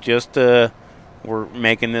 It's just we're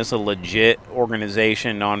making this a legit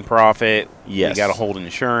organization, nonprofit. Yes. We got to hold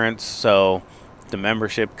insurance, so the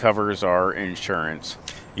membership covers our insurance,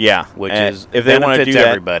 Yeah. which And is if they want to benefits do that,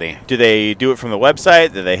 everybody. do they do it from the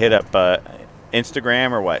website? Do they hit up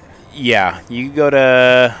Instagram or what? Yeah, you go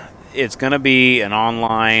to. It's going to be an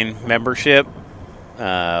online membership.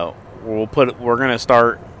 We're going to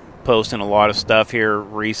start posting a lot of stuff here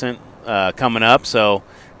coming up. So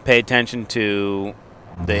pay attention to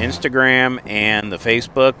the Instagram and the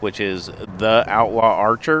Facebook, which is The Outlaw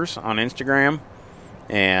Archers on Instagram,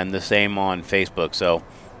 and the same on Facebook. So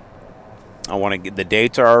I want to get the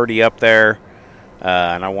dates are already up there,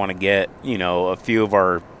 and I want to get a few of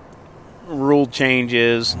our rule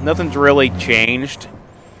changes. Nothing's really changed.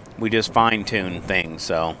 We just fine-tuned things,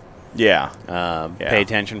 so Yeah. pay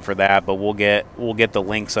attention for that. But we'll get the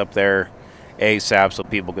links up there ASAP so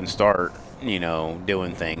people can start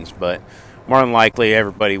doing things. But more than likely,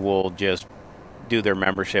 everybody will just do their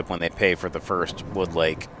membership when they pay for the first Wood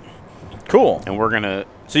Lake, Cool. and we're gonna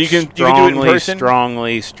So you can do it in person?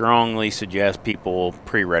 strongly suggest people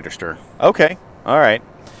pre-register. Okay. All right.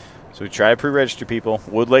 So we try to pre-register people.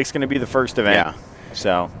 Wood Lake's going to be the first event. Yeah.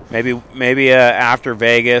 So Maybe after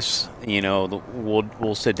Vegas,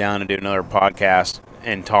 we'll sit down and do another podcast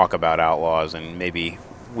and talk about Outlaws, and maybe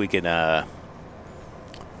we can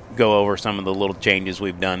go over some of the little changes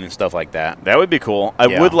we've done and stuff like that. that would be cool. I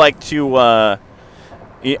Yeah. would like to.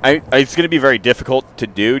 It's going to be very difficult to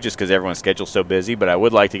do just because everyone's schedule's so busy. But I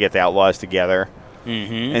would like to get the Outlaws together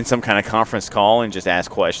in some kind of conference call and just ask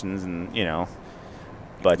questions and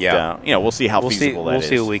But Yeah. we'll see how feasible that is. We'll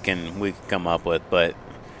see what we can come up with, but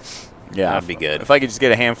Yeah, that'd be good. If I could just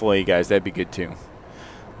get a handful of you guys, that'd be good too.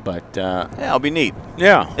 But yeah, it'll be neat.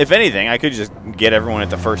 yeah, If anything, I could just get everyone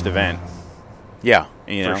at the first event. yeah,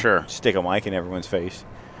 For for sure. Stick a mic in everyone's face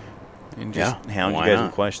and just Yeah, hound you why guys not?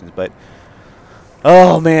 with questions. But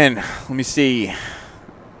oh man, let me see.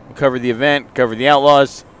 We'll cover the event, cover the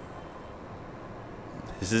Outlaws.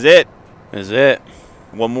 This is it. Is it?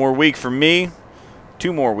 One more week for me.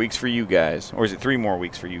 2 more weeks for you guys, or is it 3 more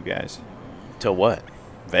weeks for you guys? Till what?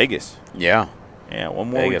 Vegas. Yeah, Yeah, one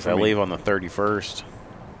more week Vegas. for I me. leave on the 31st.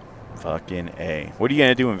 Fucking A. What are you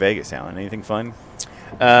gonna do in Vegas, Alan? Anything fun?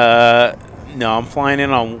 No, I'm flying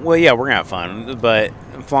in on. Well, yeah, we're gonna have fun, but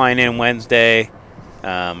I'm flying in Wednesday.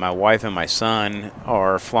 My wife and my son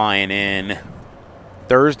are flying in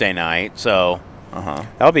Thursday night, so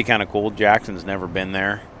that'll be kind of cool. Jackson's never been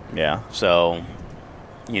there, Yeah. so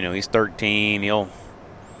he's 13. He'll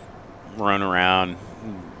run around,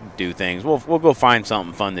 do things. We'll go find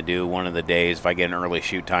something fun to do one of the days if I get an early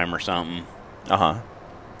shoot time or something.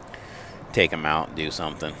 Take him out and do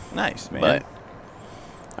something. Nice, man. But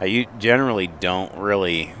I generally don't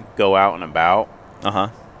really go out and about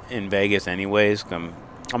in Vegas anyways.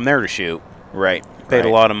 I'm there to shoot. Right. Paid a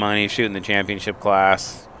lot of money shooting the championship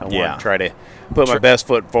class. I want to try to put my best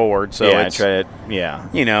foot forward. So it's,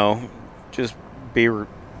 just be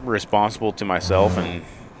responsible to myself. And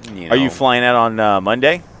Are you flying out on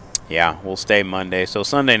Monday? Yeah, we'll stay Monday. So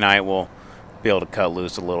Sunday night we'll be able to cut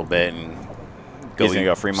loose a little bit and go. He's gonna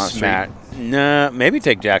go Fremont Street. Nah, maybe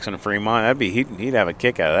take Jackson to Fremont. He'd have a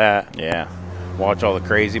kick out of that. Yeah. Watch all the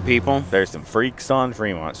crazy people. There's some freaks on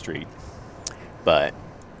Fremont Street. But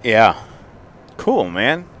yeah. Cool,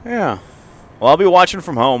 man. Yeah. Well, I'll be watching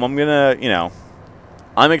from home. I'm going to,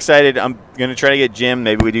 I'm excited. I'm going to try to get Jim.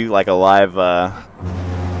 Maybe we do like a live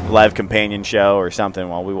companion show or something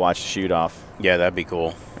while we watch the shoot off. Yeah, that'd be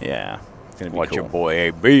cool. Yeah. It's going to be Watch cool. your boy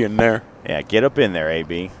AB in there. Yeah, get up in there,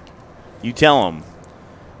 AB. You tell him,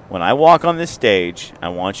 when I walk on this stage, I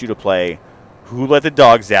want you to play Who Let the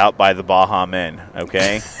Dogs Out by the Baha Men,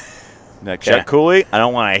 okay? Now, Chuck Cooley, I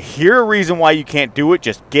don't want to hear a reason why you can't do it.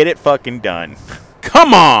 Just get it fucking done.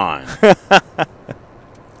 Come on!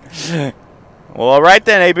 Well, all right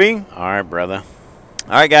then, AB. All right, brother.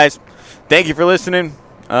 All right, guys. Thank you for listening.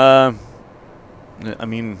 That's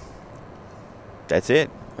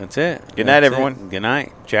it. That's it. Good night, everyone. Good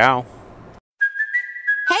night. Ciao.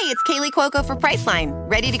 Hey, it's Kaylee Cuoco for Priceline.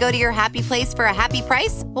 Ready to go to your happy place for a happy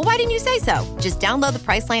price? Well, why didn't you say so? Just download the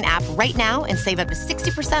Priceline app right now and save up to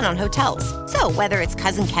 60% on hotels. So whether it's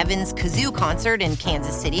Cousin Kevin's Kazoo Concert in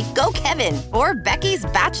Kansas City, go Kevin, or Becky's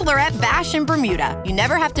Bachelorette Bash in Bermuda, you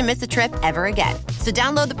never have to miss a trip ever again. So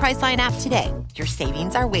download the Priceline app today. Your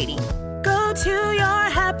savings are waiting. Go to your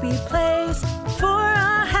happy place for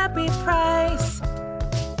a happy price.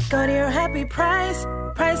 Go to your happy price,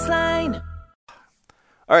 Priceline.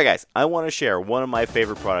 All right, guys, I want to share one of my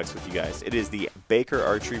favorite products with you guys. It is the Baker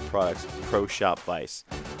Archery Products Pro Shop Vise.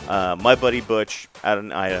 My buddy Butch out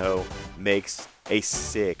in Idaho makes a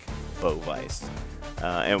sick bow vise.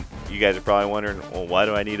 And you guys are probably wondering, well, why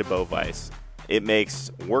do I need a bow vise? It makes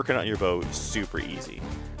working on your bow super easy.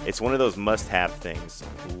 It's one of those must-have things,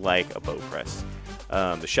 like a bow press.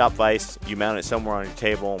 The shop vise, you mount it somewhere on your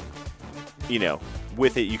table.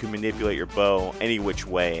 With it, you can manipulate your bow any which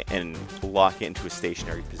way and lock it into a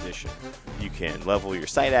stationary position. You can level your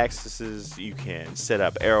sight axes, you can set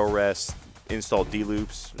up arrow rests, install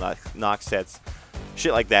D-loops, knock sets.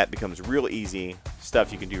 Shit like that becomes real easy,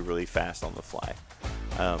 stuff you can do really fast on the fly.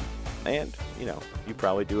 And, you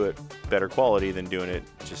probably do it better quality than doing it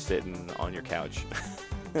just sitting on your couch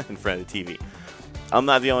in front of the TV. I'm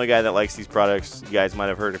not the only guy that likes these products. You guys might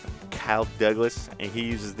have heard of Kyle Douglas, and he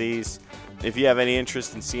uses these. If you have any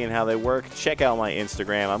interest in seeing how they work, check out my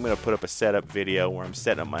Instagram. I'm going to put up a setup video where I'm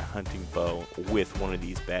setting up my hunting bow with one of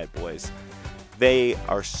these bad boys. They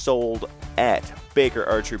are sold at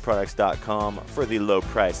BakerArcheryProducts.com for the low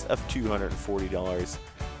price of $240.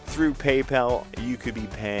 Through PayPal, you could be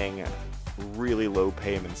paying really low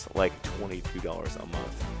payments, like $22 a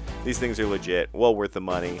month. These things are legit, well worth the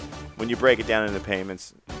money. When you break it down into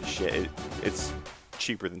payments, shit, it's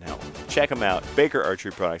cheaper than hell. Check them out,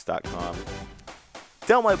 BakerArcheryProducts.com.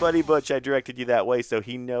 Tell my buddy Butch I directed you that way so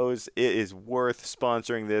he knows it is worth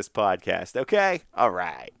sponsoring this podcast, okay? All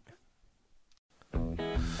right.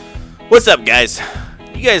 What's up, guys?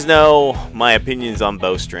 You guys know my opinions on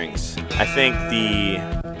bowstrings. I think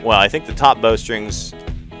the top bowstrings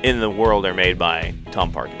in the world are made by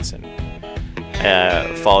Tom Parkinson,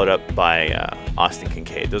 followed up by Austin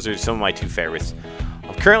Kincaid. Those are some of my two favorites.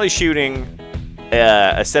 I'm currently shooting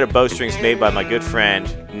a set of bowstrings made by my good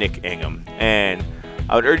friend Nick Ingham, and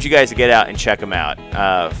I would urge you guys to get out and check them out.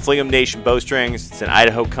 Flingham Nation Bowstrings, it's an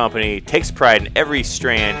Idaho company, takes pride in every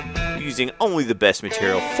strand, using only the best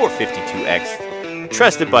material, 452X,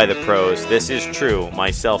 trusted by the pros. This is true,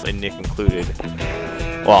 myself and Nick included.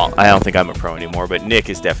 Well, I don't think I'm a pro anymore, but Nick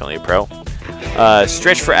is definitely a pro.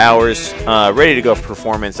 Stretch for hours, ready to go for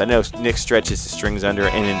performance. I know Nick stretches the strings under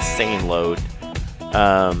an insane load.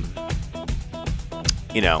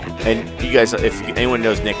 And you guys, if anyone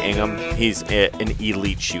knows Nick Ingham, he's an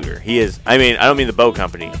elite shooter. He is, I don't mean the bow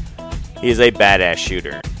company. He is a badass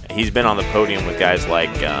shooter. He's been on the podium with guys like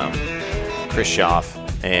Chris Schaff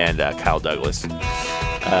and Kyle Douglas.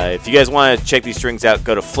 If you guys want to check these strings out,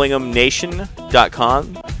 go to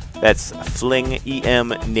flingemnation.com. That's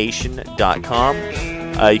flingemnation.com.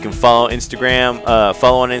 You can follow on Instagram,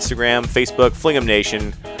 Facebook, Flingem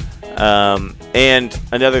Nation. And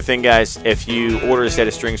another thing, guys, if you order a set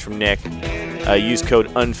of strings from Nick, use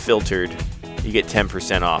code UNFILTERED. You get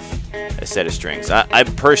 10% off a set of strings.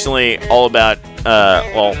 I'm personally all about,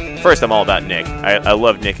 first I'm all about Nick. I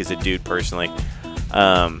love Nick as a dude personally.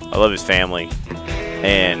 I love his family.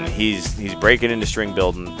 And he's breaking into string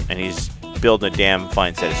building, and he's building a damn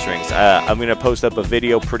fine set of strings. I'm going to post up a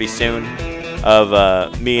video pretty soon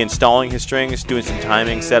of me installing his strings, doing some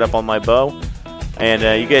timing setup on my bow. And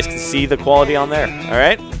you guys can see the quality on there. All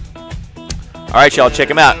right? All right, y'all. Check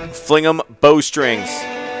him out. Flingem Bowstrings.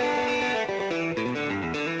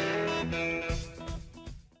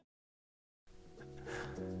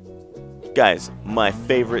 Guys, my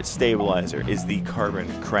favorite stabilizer is the Carbon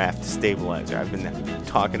Craft Stabilizer. I've been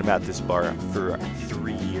talking about this bar for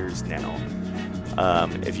 3 years now.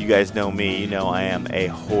 If you guys know me, you know I am a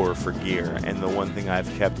whore for gear, and the one thing I've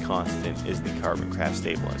kept constant is the Carbon Craft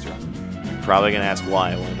Stabilizer. You're probably going to ask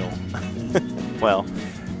why, Wendell. Well,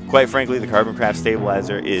 quite frankly, the Carbon Craft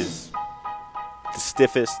Stabilizer is the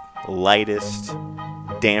stiffest, lightest,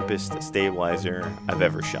 dampest stabilizer I've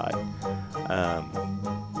ever shot.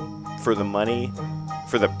 For the money,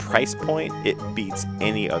 for the price point, it beats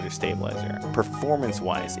any other stabilizer.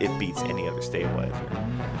 Performance-wise, it beats any other stabilizer.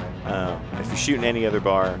 If you're shooting any other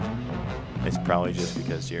bar, it's probably just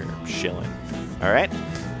because you're shilling. All right?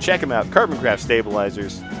 Check them out. Carbon Craft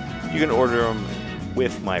Stabilizers. You can order them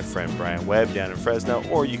with my friend Brian Webb down in Fresno,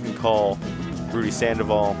 or you can call Rudy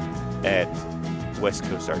Sandoval at West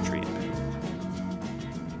Coast Archery.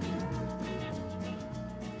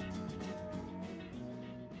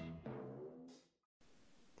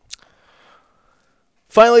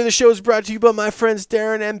 Finally, the show is brought to you by my friends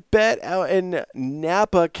Darren and Bet out in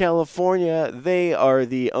Napa, California. They are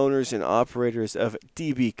the owners and operators of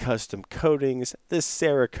DB Custom Coatings, the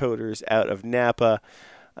Cerakoaters out of Napa.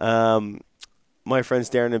 My friends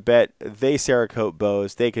Darren and Bet, they Cerakote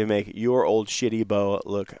bows. They can make your old shitty bow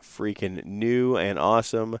look freaking new and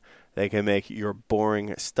awesome. They can make your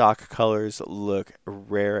boring stock colors look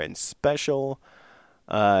rare and special.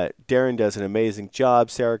 Darren does an amazing job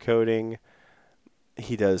Cerakoting.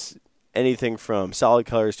 He does anything from solid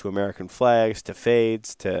colors to American flags to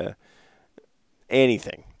fades to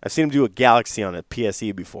anything. I've seen him do a Galaxy on a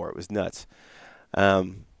PSE before. It was nuts.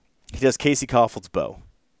 He does Casey Kaufhold's bow.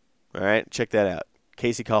 All right, check that out.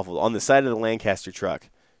 Casey Kaufhold on the side of the Lancaster truck.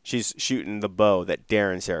 She's shooting the bow that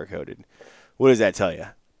Darren Cerakoted. What does that tell you?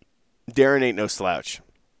 Darren ain't no slouch.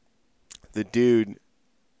 The dude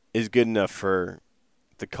is good enough for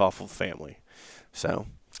the Kaufhold family. So,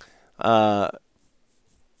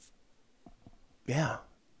 yeah,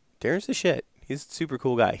 Darren's the shit. He's a super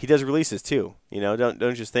cool guy. He does releases too. You know,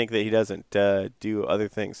 don't just think that he doesn't do other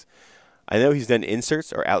things. I know he's done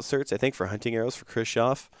inserts or outserts, I think, for hunting arrows for Chris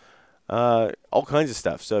Schaff. All kinds of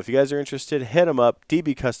stuff. So if you guys are interested, hit him up.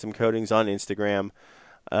 DB Custom Coatings on Instagram.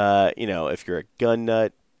 You know, if you're a gun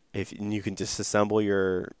nut, if you can disassemble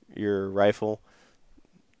your rifle,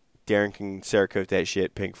 Darren can Cerakote that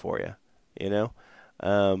shit pink for you. You know.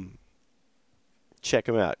 Check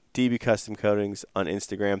them out. DB Custom Coatings on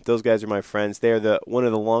Instagram. Those guys are my friends. They are one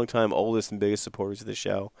of the longtime, oldest, and biggest supporters of the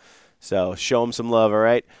show. So show them some love, all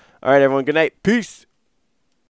right? All right, everyone. Good night. Peace.